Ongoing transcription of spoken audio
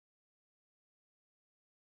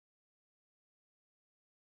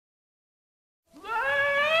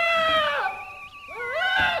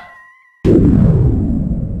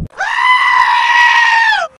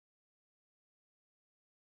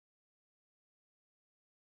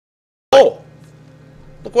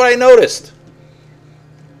Look what I noticed.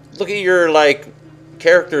 Look at your, like,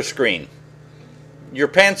 character screen. Your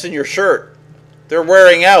pants and your shirt. They're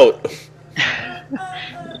wearing out.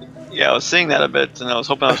 Yeah, I was seeing that a bit, and I was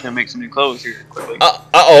hoping I was going to make some new clothes here quickly.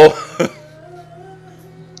 Uh-oh.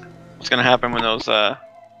 What's going to happen when those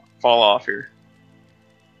fall off here?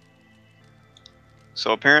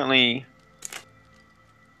 So apparently,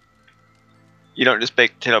 you don't just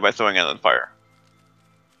bake potato by throwing it on the fire.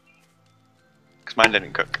 Because mine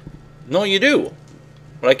didn't cook. No, you do.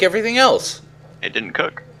 Like everything else. It didn't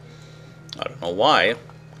cook. I don't know why.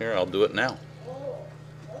 Here, I'll do it now.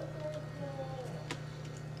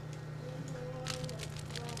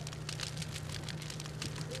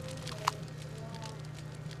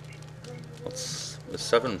 Is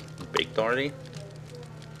 7 baked already?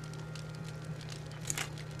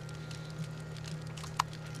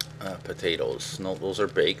 Potatoes. No, those are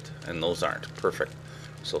baked, and those aren't. Perfect.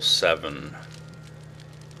 So 7.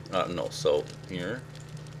 No, so here.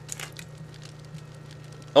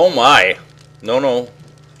 Oh my! No, no.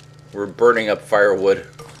 We're burning up firewood.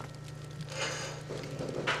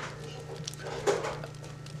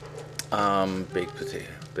 Baked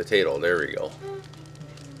potato. There we go.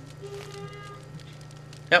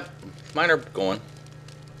 Yep, mine are going.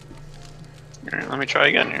 Alright, let me try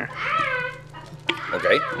again here.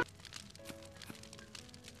 Okay.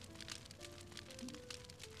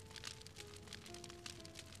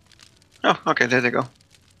 Oh, okay, there they go.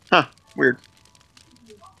 Huh, weird.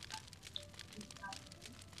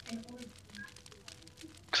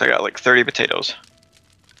 Because I got like 30 potatoes.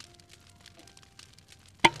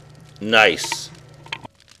 Nice.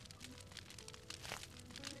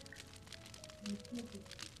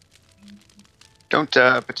 Don't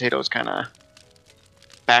potatoes kind of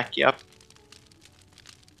back you up?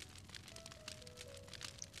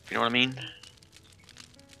 You know what I mean?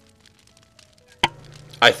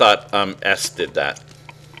 I thought S did that.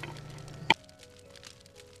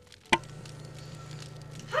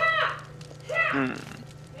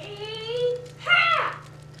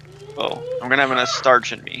 Well, I'm gonna have enough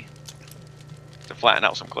starch in me to flatten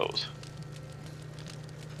out some clothes.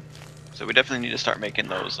 So we definitely need to start making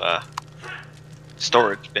those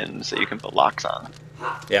storage bins that you can put locks on.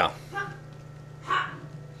 Yeah.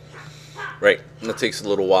 Right. That takes a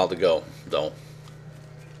little while to go, though.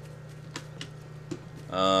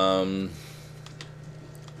 All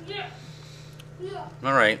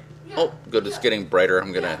right. Oh, good. It's getting brighter.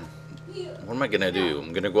 I'm gonna. What am I gonna do?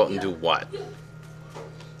 I'm gonna go out and do what?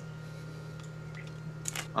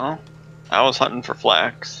 Well, I was hunting for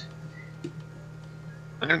flax.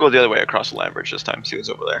 I'm gonna go the other way across the land bridge this time. See what's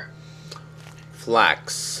over there.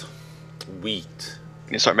 Flax, wheat,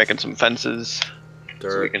 We can start making some fences,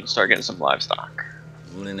 dirt, so we can start getting some livestock.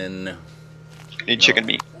 linen. Need chicken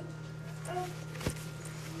meat.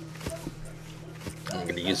 I'm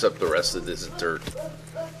gonna use up the rest of this dirt.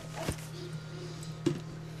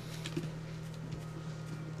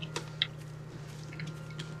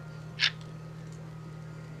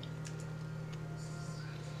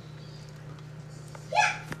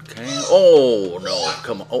 Okay. Oh no!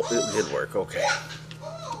 Come on. Oh, it did work. Okay.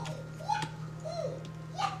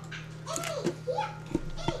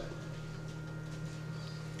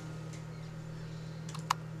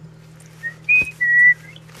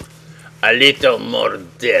 A little more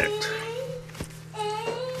dirt.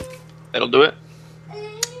 That'll do it.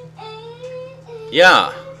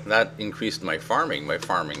 Yeah, that increased my farming. My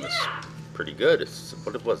farming is pretty good.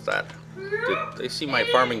 What was that? Did they see my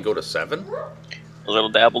farming go to 7? A little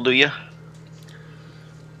dabble, do you?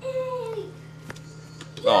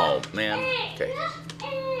 Oh man. Okay.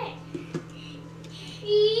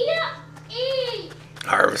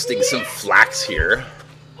 Harvesting some flax here.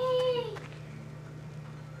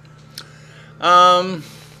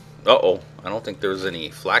 Uh-oh. I don't think there's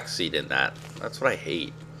any flaxseed in that. That's what I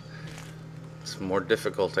hate. It's more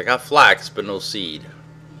difficult. I got flax, but no seed.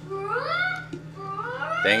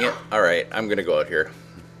 Dang it. Alright, I'm gonna go out here.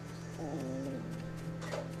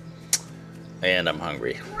 And I'm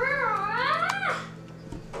hungry.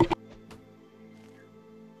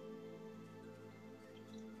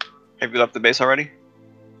 Have you left the base already?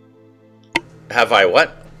 Have I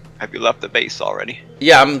what? Have you left the base already?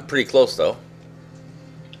 Yeah, I'm pretty close though.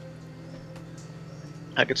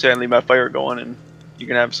 I could say I leave my fire going and you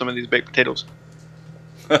can have some of these baked potatoes.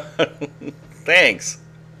 Thanks.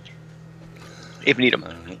 If you need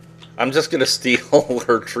them. I'm just gonna steal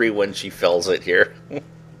her tree when she fells it here.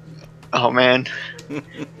 Oh man.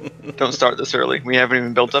 Don't start this early. We haven't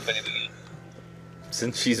even built up anything yet.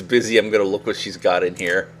 Since she's busy, I'm gonna look what she's got in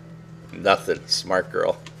here. Nothing. Smart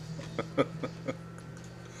girl.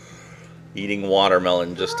 Eating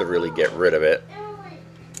watermelon just to really get rid of it.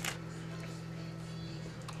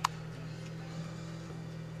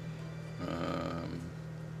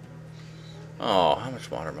 Oh, how much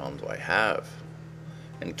watermelon do I have?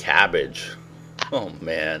 And cabbage. Oh,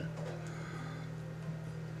 man.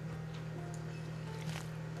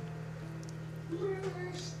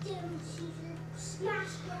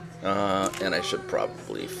 And I should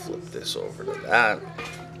probably flip this over to that.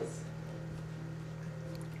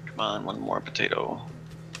 Come on, one more potato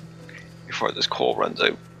before this coal runs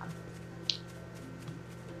out.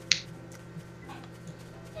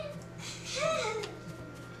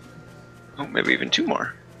 Oh, maybe even 2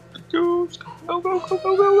 more. Go, go, go, go, go,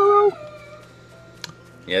 go, go.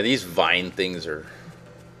 Yeah, these vine things are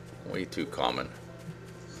way too common.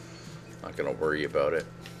 Not gonna worry about it.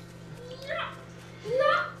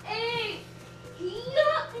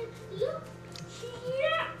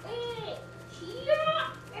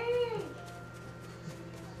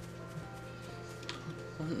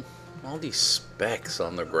 All these specks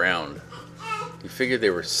on the ground. You figured they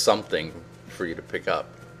were something for you to pick up.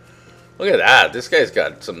 Look at that. This guy's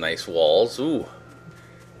got some nice walls. Ooh.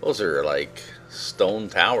 Those are like stone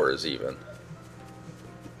towers even.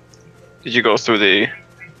 Did you go through the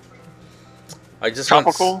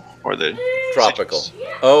tropical or the tropical?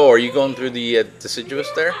 deciduous? Oh, are you going through the deciduous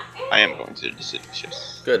there? I am going through the deciduous,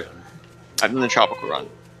 yes. Good. I've done the tropical run,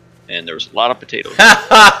 and there was a lot of potatoes.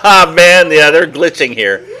 Man, yeah, they're glitching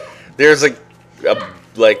here. There's a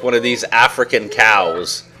like one of these African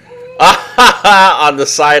cows on the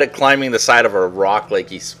side of climbing the side of a rock like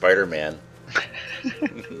he's Spider-Man.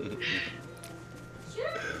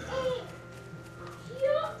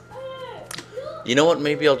 You know what?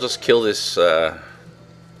 Maybe I'll just kill this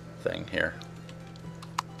thing here.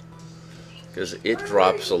 Because it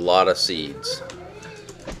drops a lot of seeds.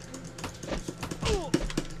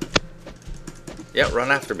 Yeah,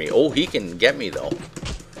 run after me. Oh, he can get me though.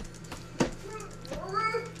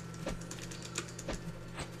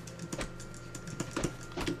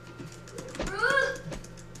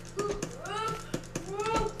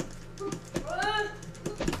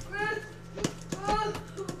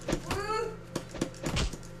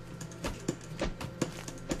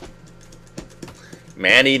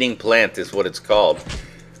 Man-eating plant is what it's called.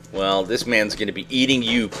 Well, this man's going to be eating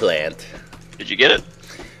you, plant. Did you get it?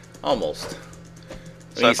 Almost.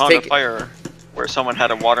 So I found a fire where someone had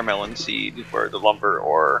a watermelon seed where the lumber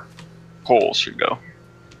or coal should go.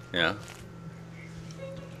 Yeah.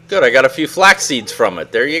 Good, I got a few flax seeds from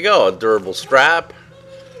it. There you go. A durable strap.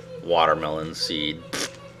 Watermelon seed.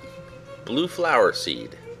 Blue flower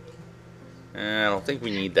seed. I don't think we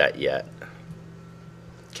need that yet.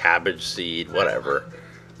 Cabbage seed, whatever.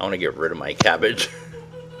 I want to get rid of my cabbage.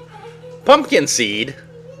 Pumpkin seed.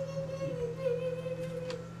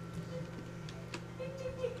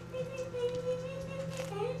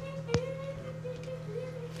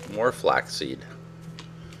 More flaxseed.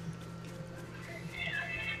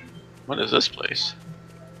 What is this place?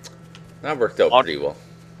 That worked out pretty well.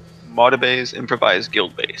 Maudabe's improvised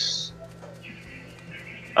guild base.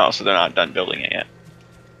 Oh, so they're not done building it yet.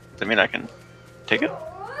 Does that mean I can take it?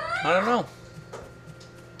 I don't know.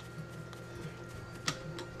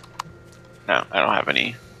 No, I don't have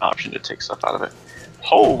any option to take stuff out of it.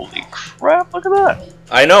 Holy crap, look at that.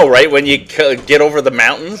 I know, right? When you get over the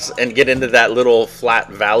mountains and get into that little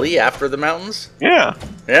flat valley after the mountains? Yeah.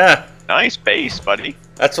 Yeah. Nice base, buddy.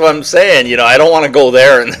 That's what I'm saying. You know, I don't want to go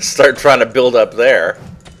there and start trying to build up there.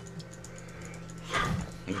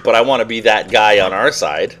 But I want to be that guy on our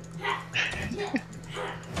side.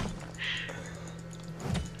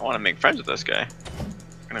 I want to make friends with this guy.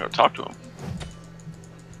 I'm gonna go talk to him.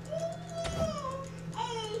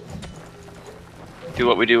 Do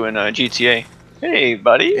what we do in GTA. Hey,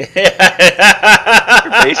 buddy. Your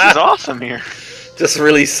base is awesome here. Just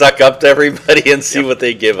really suck up to everybody and see what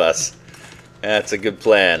they give us. That's a good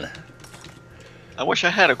plan. I wish I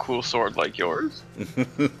had a cool sword like yours.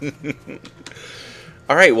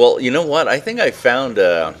 Alright, well, you know what? I think I found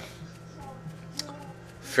a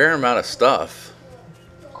fair amount of stuff.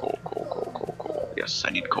 Coal. Yes,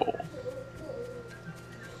 I need coal.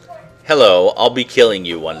 Hello, I'll be killing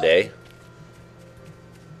you one day.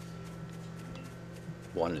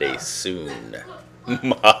 One day soon.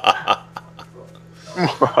 What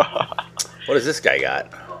does this guy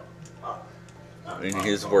got? In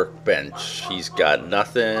his workbench, he's got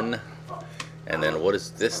nothing. And then what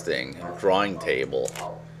is this thing? Drawing table.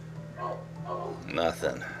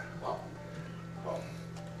 Nothing.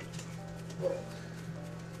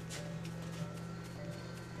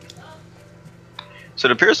 So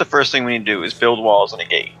it appears the first thing we need to do is build walls and a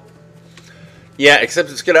gate. Yeah, except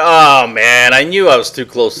it's gonna. Oh man, I knew I was too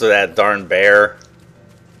close to that darn bear.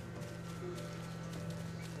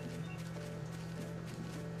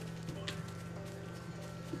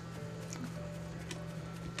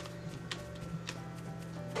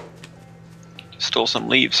 Stole some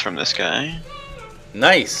leaves from this guy.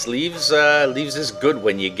 Nice. Leaves is good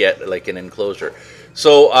when you get like an enclosure.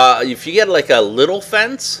 So if you get like a little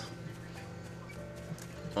fence.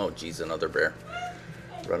 Oh geez, another bear.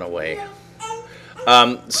 Run away.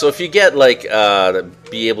 So if you get like to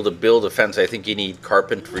be able to build a fence, I think you need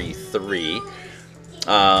carpentry 3.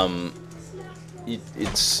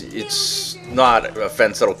 It's not a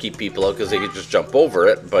fence that'll keep people out because they can just jump over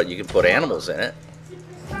it, but you can put animals in it.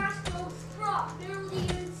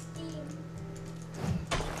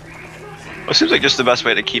 Well, it seems like just the best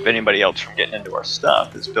way to keep anybody else from getting into our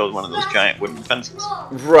stuff is build one of those giant wooden fences.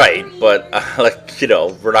 Right, but like you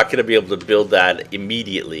know, we're not going to be able to build that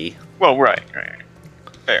immediately. Well, right.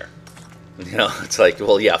 Fair. You know, it's like,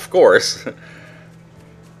 well, yeah, of course.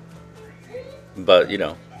 But you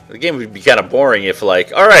know, the game would be kind of boring if,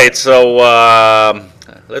 like, all right, so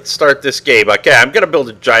let's start this game. Okay, I'm going to build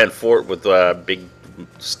a giant fort with big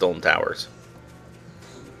stone towers.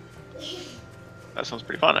 That sounds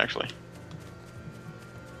pretty fun, actually.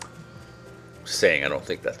 Just saying, I don't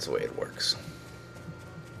think that's the way it works.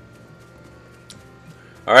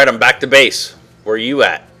 All right, I'm back to base. Where are you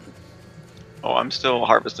at? Oh, I'm still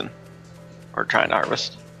harvesting. Or trying to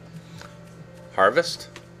harvest. Harvest?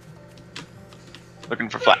 Looking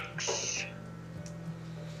for flax.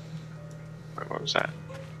 Wait, what was that?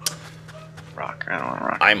 Rock. I don't want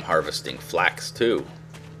rock. I'm harvesting flax too.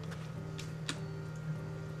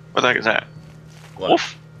 What the heck is that? What?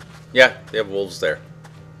 Wolf? Yeah, they have wolves there.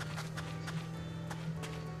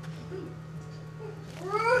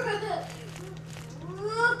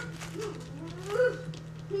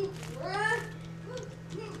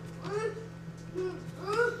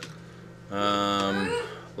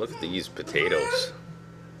 Look at these potatoes.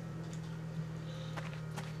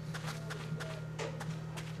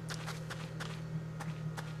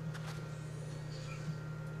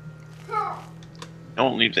 No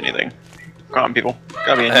one leaves anything. Come on, people.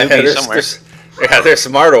 Gotta be a newbie somewhere. Yeah, they're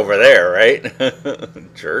smart over there, right?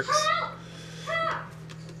 Jerks.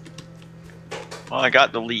 Well, I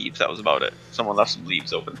got the leaves. That was about it. Someone left some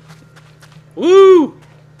leaves open. Woo!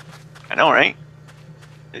 I know, right?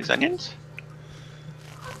 These onions?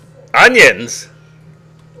 Onions?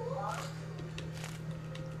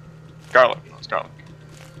 Garlic. No, it's garlic.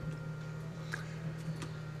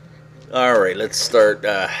 Alright, let's start,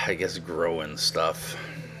 I guess, growing stuff.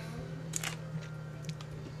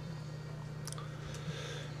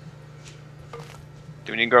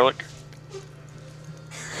 Do we need garlic?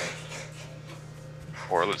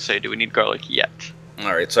 Or let's say, do we need garlic yet?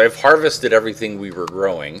 Alright, so I've harvested everything we were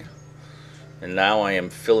growing. And now I am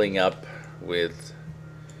filling up with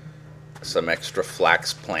some extra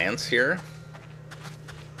flax plants here.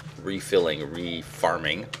 Refilling,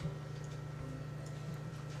 re-farming.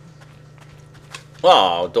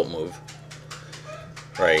 Oh, don't move.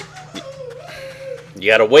 Right.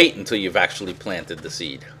 You gotta wait until you've actually planted the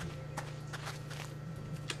seed.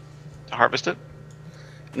 To harvest it?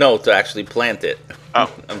 No, to actually plant it.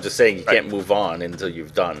 Oh. I'm just saying you Right. can't move on until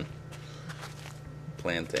you've done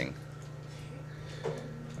planting.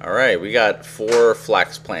 Alright, we got 4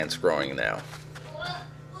 flax plants growing now.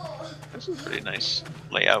 This is a pretty nice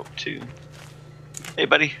layout, too. Hey,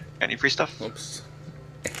 buddy. Got any free stuff? Oops.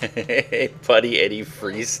 Hey, buddy, any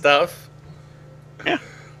free stuff? Yeah.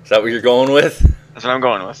 Is that what you're going with? That's what I'm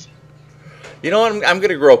going with. You know what? I'm going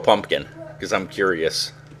to grow a pumpkin because I'm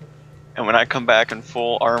curious. And when I come back in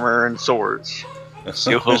full armor and swords,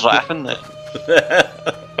 see who's laughing then.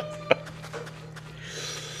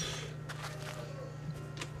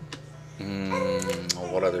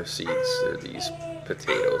 What other seeds? They're these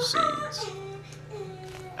potato seeds.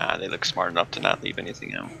 They look smart enough to not leave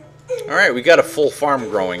anything out. Alright, we got a full farm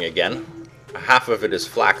growing again. Half of it is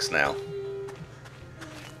flax now.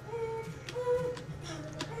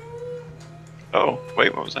 Oh,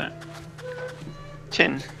 wait, what was that?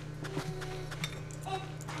 Tin.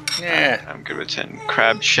 Yeah. I'm good with tin.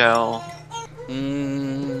 Crab shell.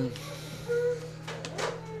 Apparently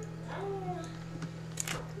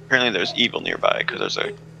there's evil nearby because there's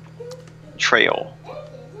a trail.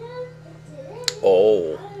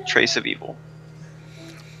 Oh. Trace of evil.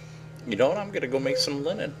 You know what? I'm going to go make some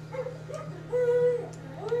linen.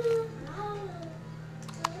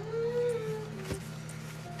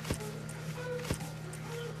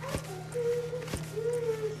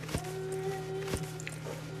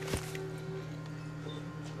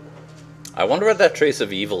 I wonder what that trace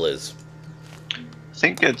of evil is.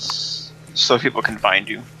 think it's so people can find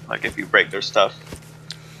you. Like if you break their stuff.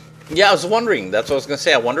 Yeah, I was wondering. That's what I was gonna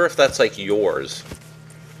say. I wonder if that's like yours.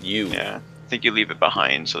 You. Yeah. I think you leave it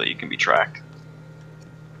behind so that you can be tracked.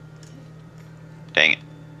 Dang it.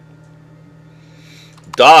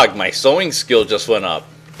 Dog, my sewing skill just went up.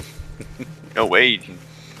 No way.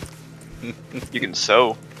 You can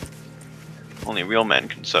sew. Only real men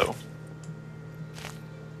can sew.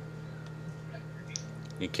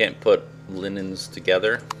 You can't put linens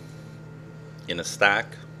together in a stack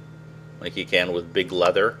like you can with big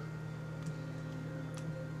leather.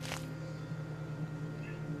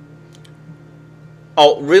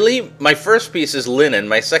 Oh, really? My first piece is linen.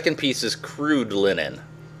 My second piece is crude linen.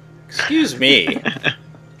 Excuse me.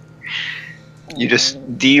 You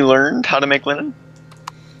just de-learned how to make linen?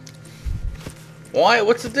 Why?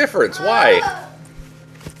 What's the difference? Why?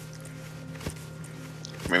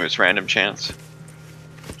 Maybe it's random chance.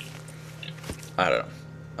 I don't know.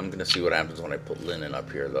 I'm going to see what happens when I put linen up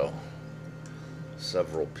here, though.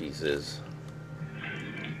 Several pieces.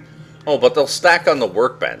 Oh, but they'll stack on the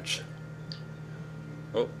workbench.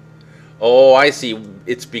 Oh, oh, I see.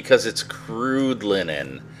 It's because it's crude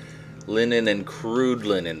linen. Linen and crude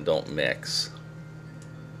linen don't mix.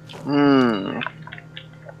 Hmm.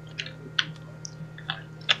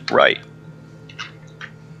 Right.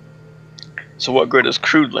 So what good is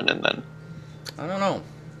crude linen then? I don't know.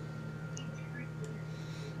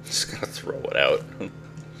 Just gotta throw it out.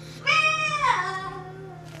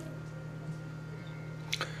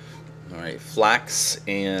 Alright, flax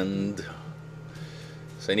and...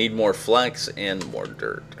 So I need more flax and more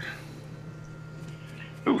dirt.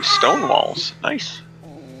 Ooh, stone walls. Nice.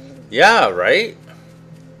 Yeah, right?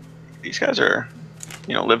 These guys are,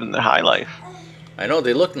 you know, living the high life. I know,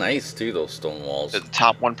 they look nice too, those stone walls. They're the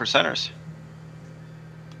top 1%ers.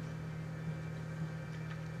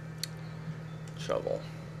 Shovel.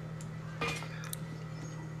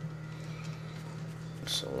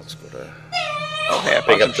 So let's go to... Oh, hey, I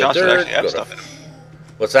Pick found up some the shops that dirt, actually have go stuff to- in them.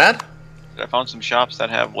 What's that? I found some shops that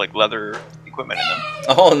have, like, leather equipment in them.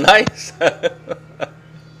 Oh, nice!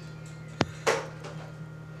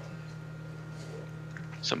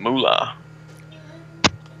 Some moolah.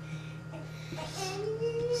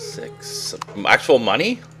 6. Actual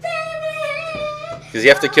money? Because you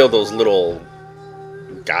have to kill those little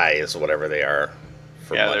guys, whatever they are,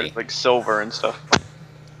 for Yeah, money. they're, like, silver and stuff.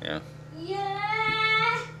 Yeah.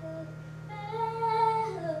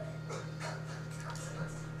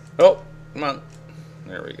 Oh, come on.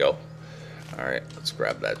 There we go. Alright, let's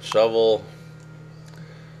grab that shovel.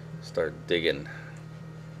 Start digging.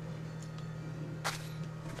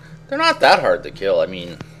 They're not that hard to kill. I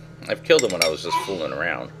mean, I've killed them when I was just fooling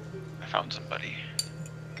around. I found somebody.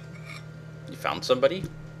 You found somebody?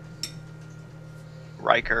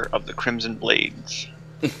 Riker of the Crimson Blades.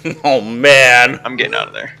 Oh, man. I'm getting out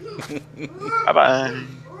of there. Bye-bye.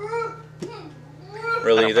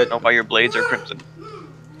 Really? I don't know why your blades are crimson.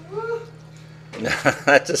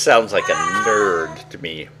 That just sounds like a nerd to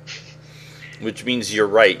me. Which means you're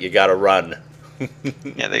right, you gotta run.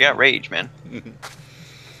 Yeah, they got rage, man.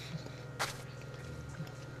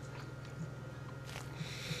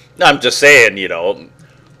 No, I'm just saying, you know,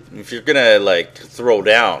 if you're gonna, like, throw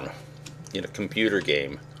down in a computer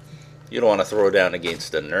game, you don't want to throw down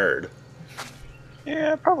against a nerd.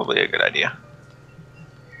 Yeah, probably a good idea.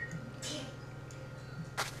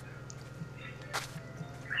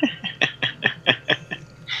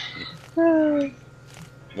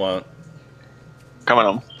 Well, Coming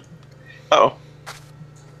home. Uh-oh.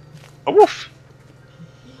 A wolf.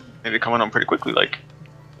 Maybe coming home pretty quickly, like.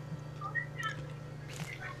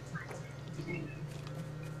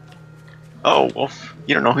 Oh, wolf.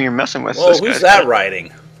 You don't know who you're messing with. whoa, This who's guy's that got-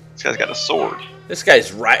 riding? This guy's got a sword. This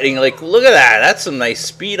guy's riding, like, look at that. That's some nice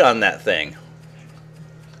speed on that thing.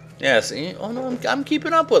 Yeah, see? Oh, no, I'm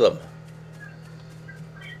keeping up with him.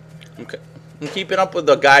 Okay. I'm keeping up with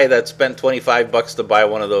the guy that spent 25 bucks to buy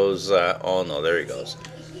one of those. Oh, no, there he goes.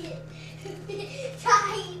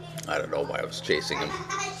 I don't know why I was chasing him.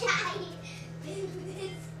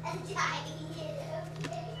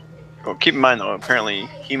 Well, keep in mind, though, apparently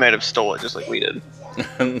he might have stole it just like we did.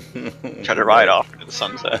 Try to ride off into the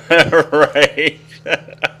sunset. Right.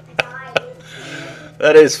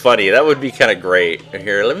 That is funny. That would be kind of great.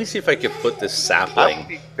 Here, let me see if I can put this I would sapling.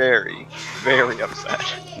 be very, very upset.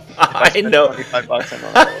 I know. 25 bucks on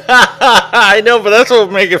I know, but that's what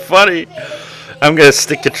would make it funny. I'm gonna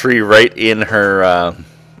stick a tree right in her,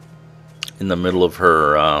 in the middle of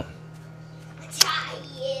her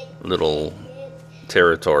little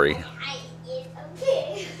territory.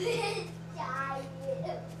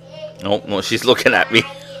 Oh, no, she's looking at me.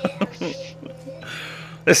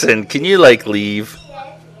 Listen, can you like leave?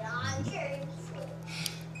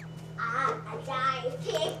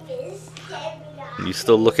 You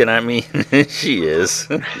still looking at me? She is.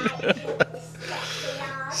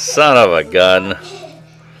 Son of a gun.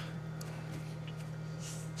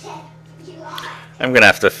 I'm gonna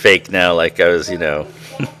have to fake now like I was, Don't worry.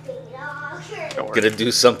 gonna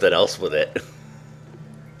do something else with it.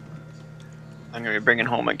 I'm gonna be bringing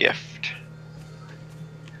home a gift.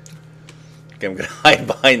 Okay, I'm gonna hide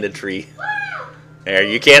behind the tree. There,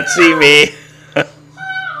 you can't see me.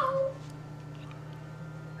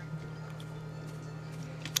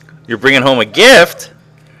 You're bringing home a gift?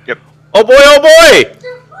 Yep. Oh boy, oh boy!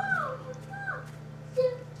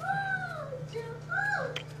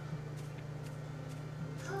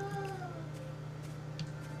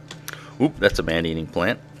 Oop, that's a man-eating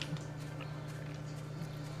plant.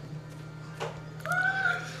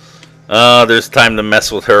 Oh, there's time to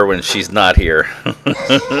mess with her when she's not here.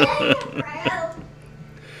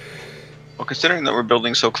 Well, considering that we're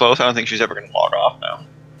building so close, I don't think she's ever gonna log off now.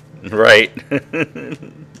 Right.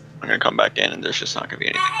 I'm gonna come back in and there's just not gonna be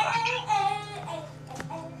anything left.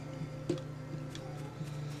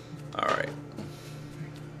 Alright.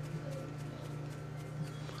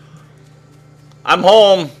 I'm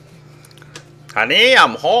home. Honey,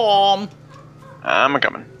 I'm home. I'm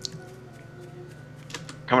coming.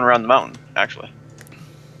 Coming around the mountain, actually.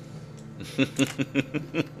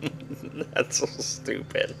 That's so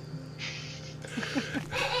stupid.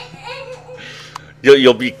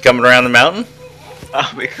 You'll be coming around the mountain?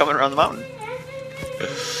 I'll be coming around the mountain.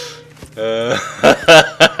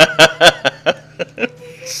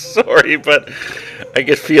 Sorry, but I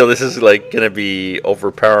can feel this is like gonna be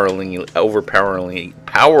overpoweringly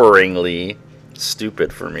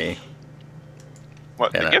stupid for me.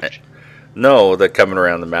 What, the And gift? No, the coming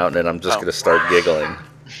around the mountain, and I'm just gonna start giggling.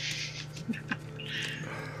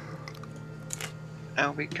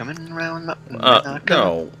 I'll be coming around the mountain.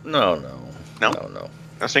 No. No? No.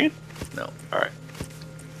 No singing? No. Alright.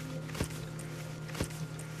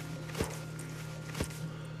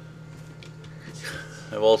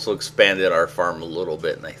 I've also expanded our farm a little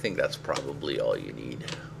bit, and I think that's probably all you need.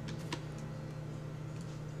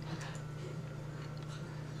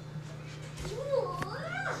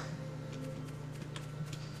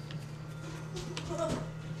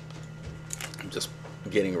 I'm just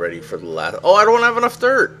getting ready for the last... Oh, I don't have enough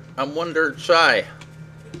dirt. I'm 1 dirt shy.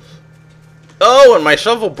 Oh, and my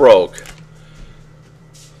shovel broke.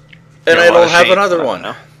 And I don't have another one.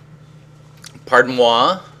 Now. Pardon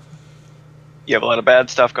moi? You have a lot of bad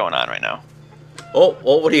stuff going on right now. Oh,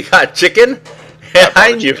 what do you got? Chicken?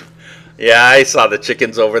 I knew. Yeah, I saw the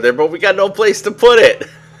chickens over there, but we got no place to put it.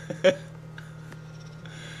 There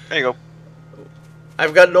you go.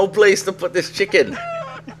 I've got no place to put this chicken.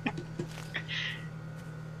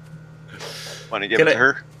 Want to give it to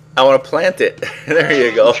her? I want to plant it. There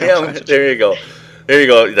you go. Yeah, there you go. There you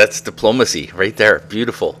go. That's diplomacy right there.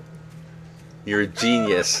 Beautiful. You're a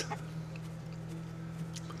genius.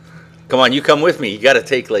 Come on, you come with me. You got to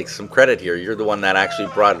take like some credit here. You're the one that actually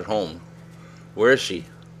brought it home. Where is she?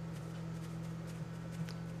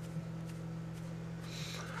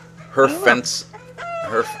 Her fence,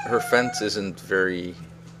 her fence isn't very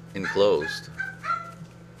enclosed.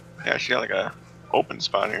 Yeah, she got like a open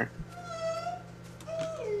spot here.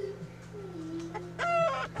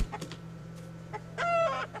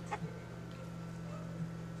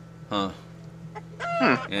 Huh.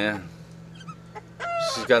 Yeah.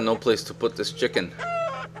 She's got no place to put this chicken.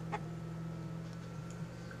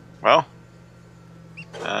 Well.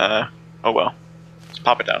 Oh well. Let's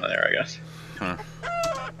pop it down in there, I guess. Huh.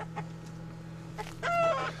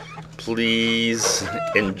 Please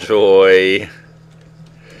enjoy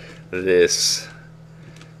this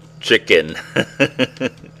chicken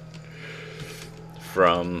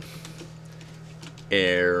from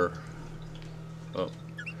air. Oh,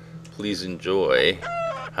 please enjoy.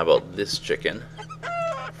 How about this chicken?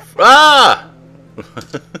 Ah!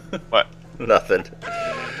 What? Nothing.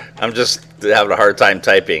 I'm just having a hard time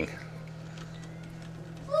typing.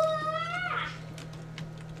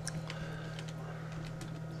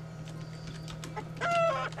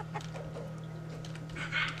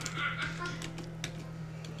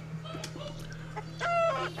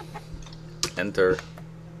 Enter.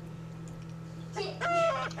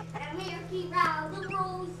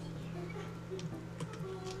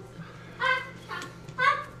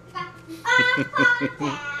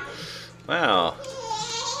 Wow.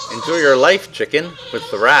 Enjoy your life, chicken, with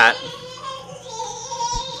the rat.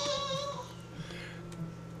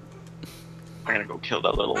 I'm gonna go kill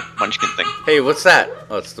that little munchkin thing. Hey, what's that?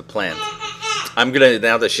 Oh, it's the plant. I'm gonna,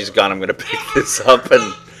 now that she's gone, I'm gonna pick this up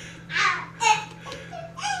and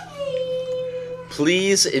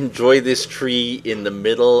please enjoy this tree in the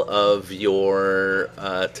middle of your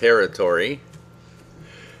territory.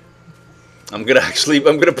 I'm gonna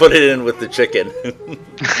put it in with the chicken.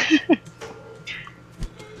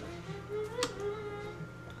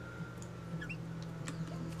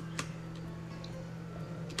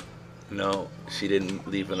 No, she didn't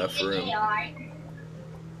leave enough room.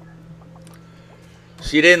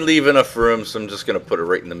 She didn't leave enough room, so I'm just gonna put it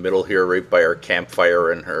right in the middle here, right by our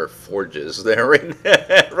campfire and her forges. There,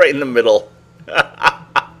 right in the middle.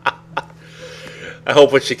 I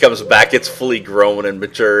hope when she comes back, it's fully grown and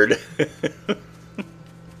matured.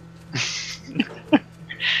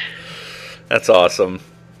 That's awesome.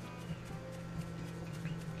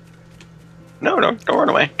 No, don't run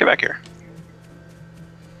away. Get back here.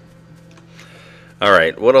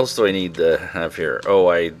 Alright, what else do I need to have here? Oh,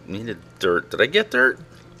 I needed dirt. Did I get dirt?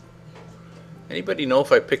 Anybody know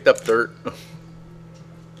if I picked up dirt?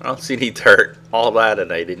 I don't see any dirt. All that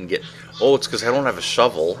and I didn't get... Oh, it's because I don't have a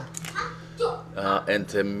shovel. And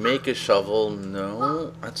to make a shovel...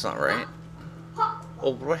 No, that's not right.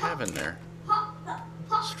 Oh, what do I have in there?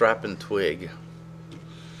 Strap and twig.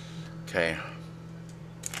 Okay.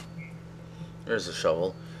 There's a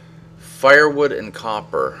shovel. Firewood and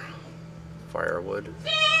copper. Firewood.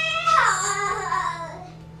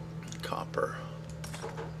 Copper.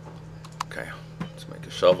 Okay, let's make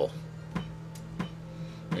a shovel.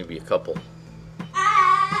 Maybe a couple.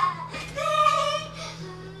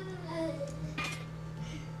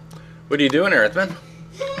 What are you doing, Earthman?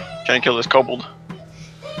 Trying to kill this kobold.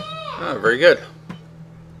 Oh, very good.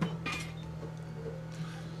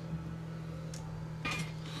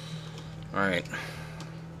 Alright.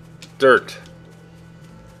 Dirt.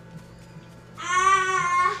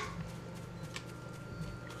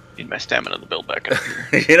 Need my stamina to build back up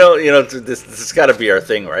here. you know, this has got to be our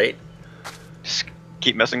thing, right? Just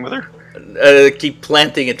keep messing with her? Keep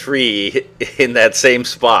planting a tree in that same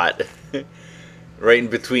spot. Right in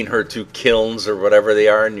between her two kilns or whatever they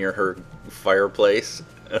are near her fireplace.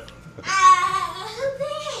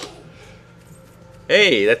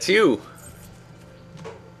 Hey, that's you.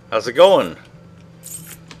 How's it going?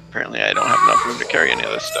 Apparently I don't have enough room to carry any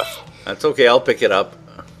of this stuff. That's okay, I'll pick it up.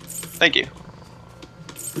 Thank you.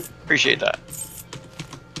 Appreciate that.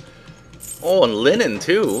 Oh, and linen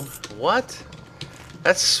too. What?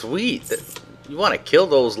 That's sweet. You want to kill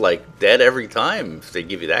those like dead every time if they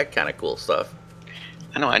give you that kind of cool stuff.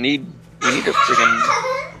 I know, we need a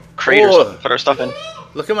freaking crate or something to put our stuff in.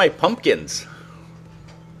 Look at my pumpkins.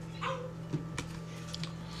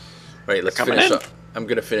 Right, let's finish up. I'm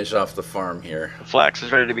gonna finish off the farm here. The flax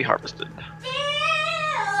is ready to be harvested.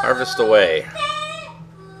 Harvest away.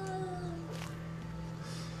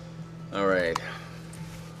 Alright.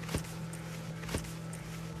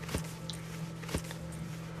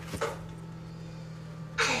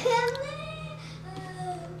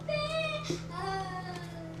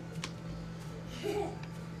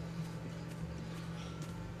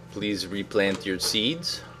 Please replant your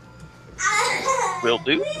seeds. Will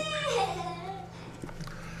do.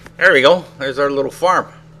 There we go. There's our little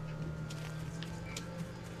farm.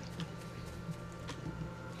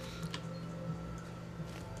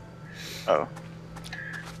 Oh.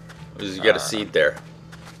 You got a seed there.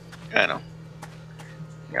 I know.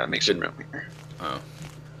 Gotta make some room here. Oh.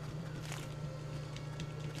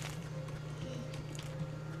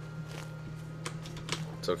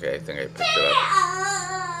 It's okay. I think I picked it up.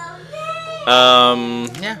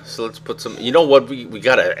 Yeah, so let's put some... You know what? We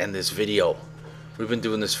gotta end this video. We've been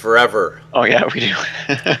doing this forever. Oh, yeah, we do.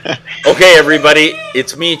 Okay, everybody.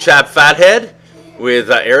 It's me, Chap FatHead, with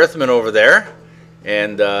Arithman over there.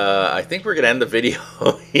 And I think we're going to end the video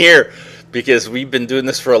here because we've been doing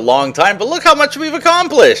this for a long time. But look how much we've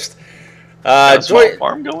accomplished. Small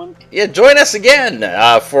farm going? Yeah, join us again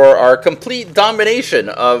for our complete domination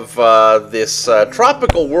of this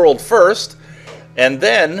tropical world first. And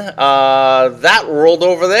then that world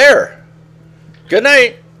over there. Good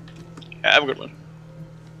night. Have a good one.